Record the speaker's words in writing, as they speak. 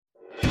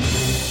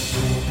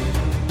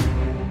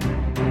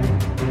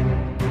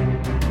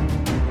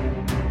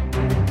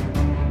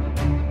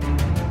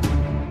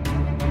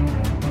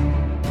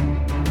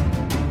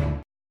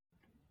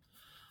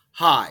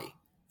Hi,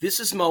 this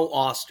is Mo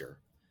Oster,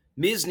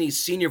 MSSNY's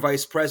Senior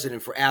Vice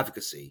President for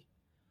Advocacy.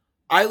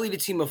 I lead a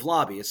team of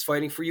lobbyists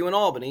fighting for you in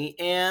Albany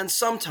and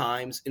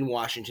sometimes in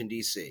Washington,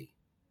 D.C.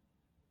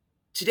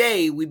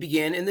 Today, we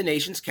begin in the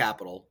nation's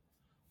capital,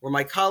 where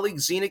my colleague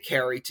Zena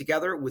Carey,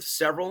 together with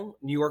several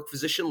New York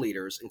physician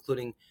leaders,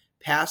 including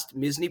past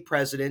MSSNY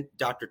President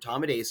Dr.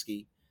 Tom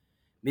Adesky,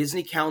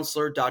 MSSNY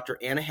Counselor Dr.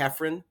 Anna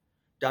Heffron,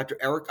 Dr.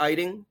 Eric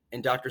Eiting,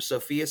 and Dr.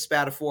 Sophia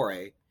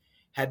Spatafore,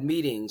 had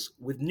meetings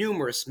with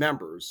numerous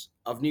members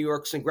of New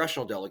York's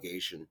congressional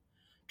delegation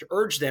to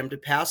urge them to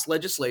pass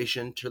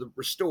legislation to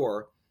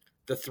restore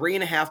the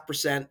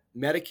 3.5%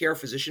 Medicare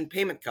physician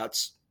payment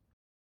cuts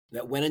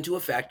that went into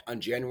effect on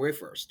January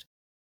 1st,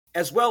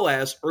 as well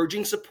as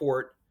urging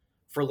support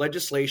for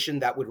legislation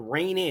that would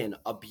rein in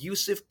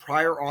abusive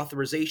prior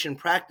authorization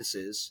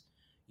practices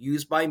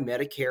used by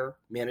Medicare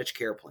managed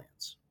care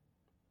plans.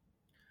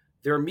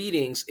 Their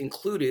meetings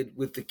included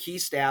with the key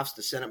staffs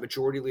to Senate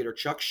Majority Leader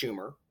Chuck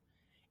Schumer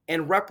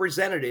and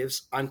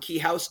representatives on key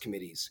House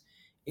committees,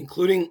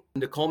 including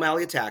Nicole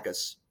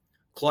Malliotakis,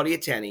 Claudia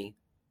Tenney,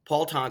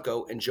 Paul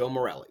Tonko, and Joe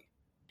Morelli.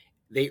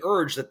 They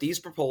urged that these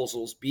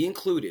proposals be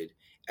included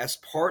as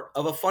part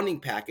of a funding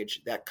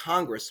package that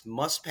Congress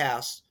must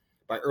pass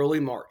by early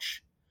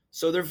March,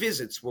 so their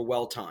visits were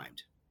well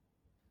timed.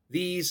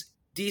 These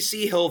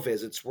D.C. Hill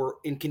visits were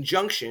in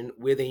conjunction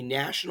with a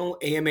national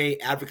AMA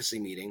advocacy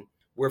meeting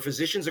where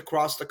physicians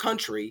across the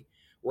country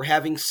were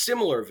having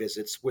similar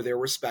visits with their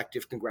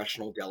respective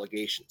congressional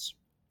delegations.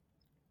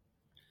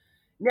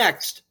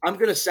 Next, I'm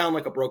going to sound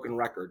like a broken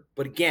record,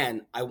 but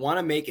again, I want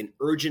to make an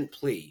urgent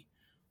plea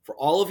for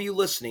all of you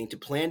listening to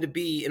plan to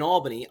be in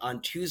Albany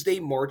on Tuesday,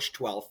 March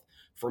 12th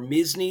for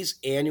MSSNY's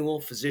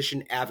annual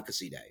Physician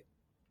Advocacy Day.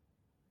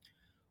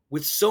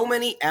 With so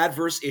many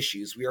adverse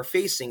issues we are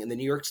facing in the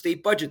New York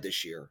State budget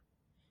this year,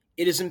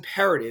 it is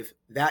imperative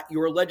that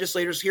your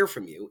legislators hear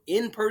from you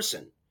in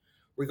person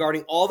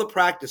regarding all the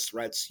practice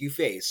threats you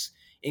face,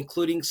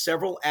 including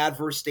several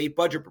adverse state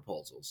budget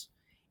proposals,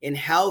 and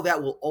how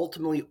that will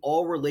ultimately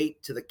all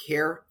relate to the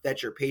care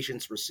that your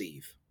patients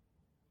receive.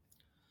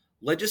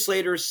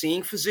 Legislators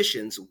seeing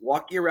physicians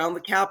walking around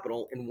the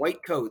Capitol in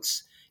white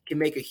coats can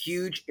make a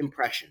huge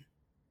impression.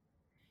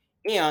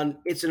 And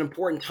it's an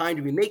important time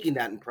to be making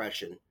that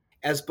impression,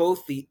 as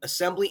both the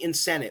Assembly and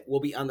Senate will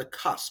be on the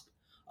cusp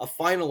of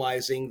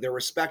finalizing their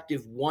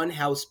respective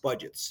one-house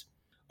budgets,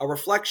 a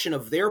reflection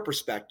of their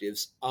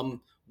perspectives on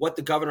what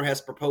the governor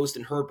has proposed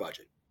in her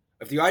budget.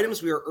 If the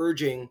items we are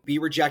urging be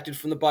rejected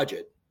from the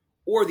budget,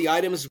 or the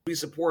items we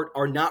support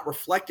are not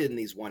reflected in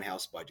these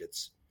one-house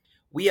budgets,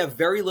 we have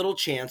very little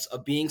chance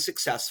of being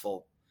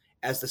successful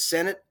as the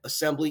Senate,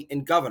 Assembly,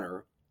 and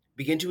governor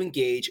begin to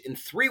engage in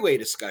three-way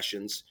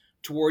discussions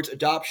towards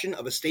adoption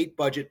of a state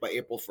budget by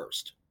April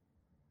 1st.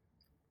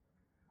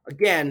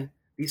 Again,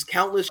 these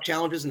countless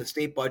challenges in the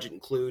state budget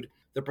include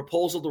the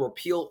proposal to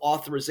repeal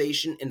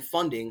authorization and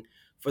funding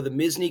for the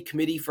MSSNY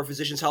Committee for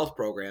Physicians Health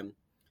Program,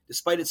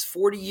 despite its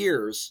 40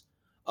 years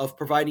of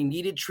providing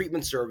needed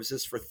treatment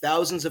services for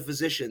thousands of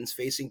physicians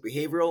facing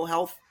behavioral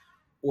health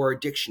or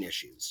addiction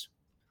issues.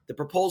 The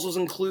proposals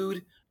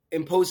include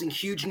imposing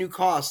huge new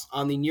costs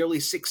on the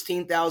nearly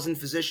 16,000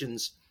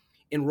 physicians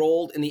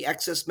enrolled in the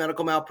excess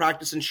medical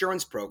malpractice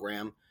insurance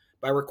program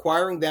by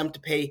requiring them to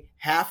pay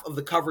half of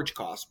the coverage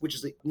cost, which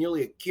is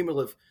nearly a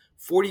cumulative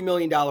 $40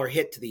 million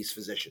hit to these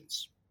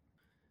physicians.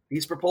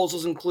 These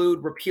proposals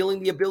include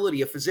repealing the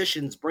ability of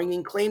physicians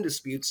bringing claim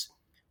disputes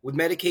with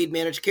Medicaid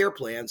managed care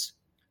plans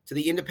to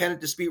the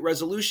Independent Dispute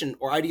Resolution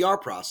or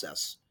IDR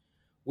process,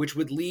 which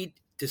would lead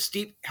to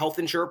steep health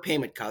insurer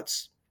payment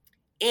cuts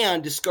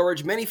and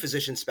discourage many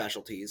physician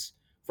specialties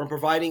from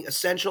providing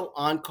essential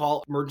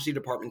on-call emergency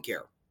department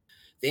care.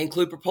 They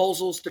include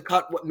proposals to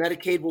cut what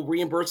Medicaid will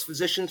reimburse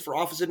physicians for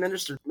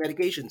office-administered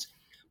medications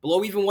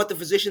below even what the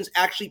physician's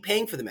actually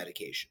paying for the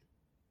medication.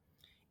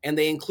 And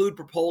they include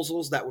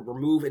proposals that would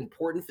remove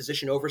important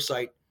physician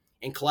oversight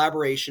and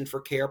collaboration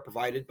for care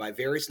provided by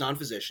various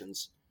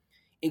non-physicians,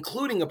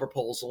 including a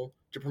proposal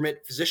to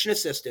permit physician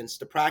assistants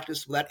to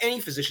practice without any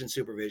physician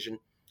supervision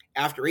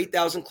after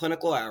 8,000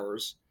 clinical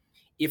hours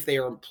if they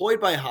are employed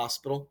by a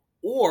hospital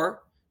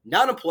or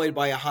not employed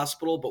by a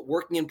hospital but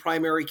working in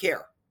primary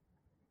care.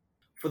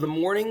 For the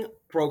morning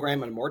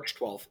program on March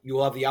 12th, you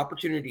will have the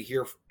opportunity to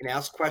hear and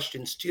ask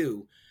questions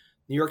to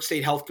New York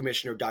State Health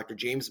Commissioner Dr.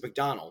 James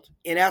McDonald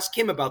and ask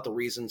him about the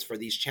reasons for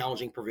these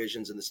challenging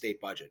provisions in the state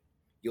budget.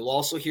 You'll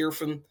also hear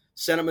from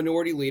Senate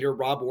Minority Leader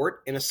Rob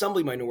Ortt and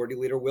Assembly Minority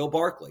Leader Will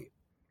Barkley.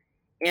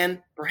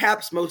 And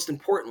perhaps most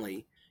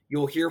importantly,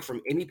 you'll hear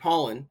from Amy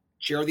Paulin,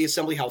 Chair of the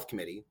Assembly Health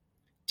Committee,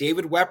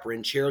 David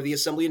Weprin, Chair of the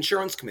Assembly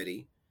Insurance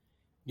Committee,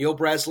 Neil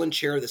Breslin,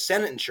 Chair of the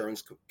Senate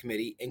Insurance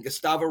Committee, and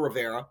Gustavo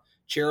Rivera,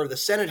 Chair of the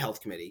Senate Health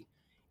Committee,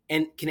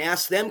 and can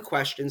ask them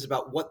questions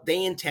about what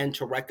they intend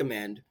to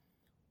recommend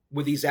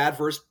with these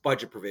adverse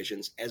budget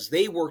provisions as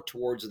they work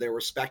towards their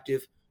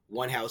respective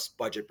one-house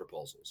budget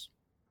proposals.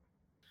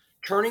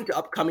 Turning to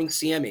upcoming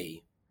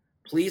CME,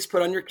 please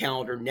put on your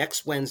calendar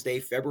next Wednesday,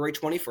 February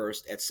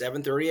 21st at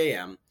 7:30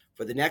 a.m.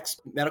 for the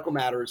next Medical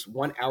Matters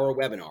 1-hour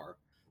webinar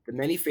the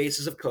Many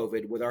Faces of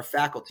COVID with our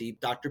faculty,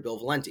 Dr. Bill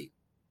Valenti.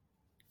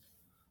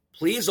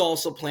 Please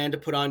also plan to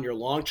put on your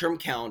long-term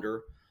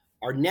calendar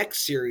our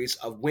next series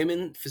of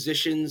Women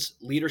Physicians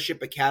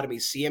Leadership Academy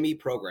CME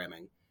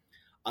programming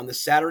on the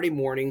Saturday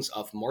mornings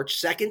of March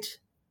 2nd,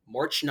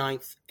 March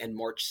 9th, and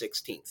March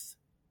 16th.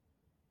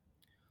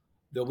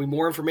 There'll be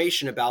more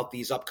information about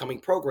these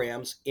upcoming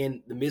programs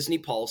in the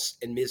MSSNY Pulse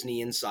and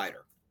MSSNY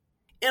Insider.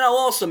 And I'll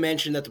also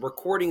mention that the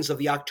recordings of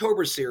the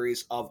October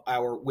series of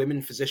our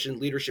Women Physician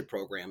Leadership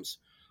programs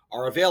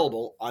are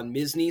available on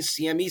MSSNY's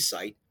CME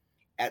site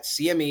at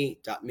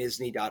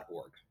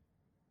cme.mssny.org.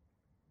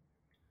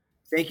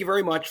 Thank you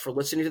very much for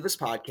listening to this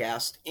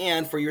podcast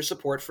and for your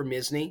support for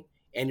MSSNY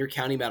and your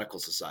County Medical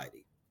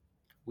Society.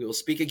 We will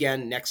speak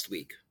again next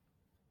week.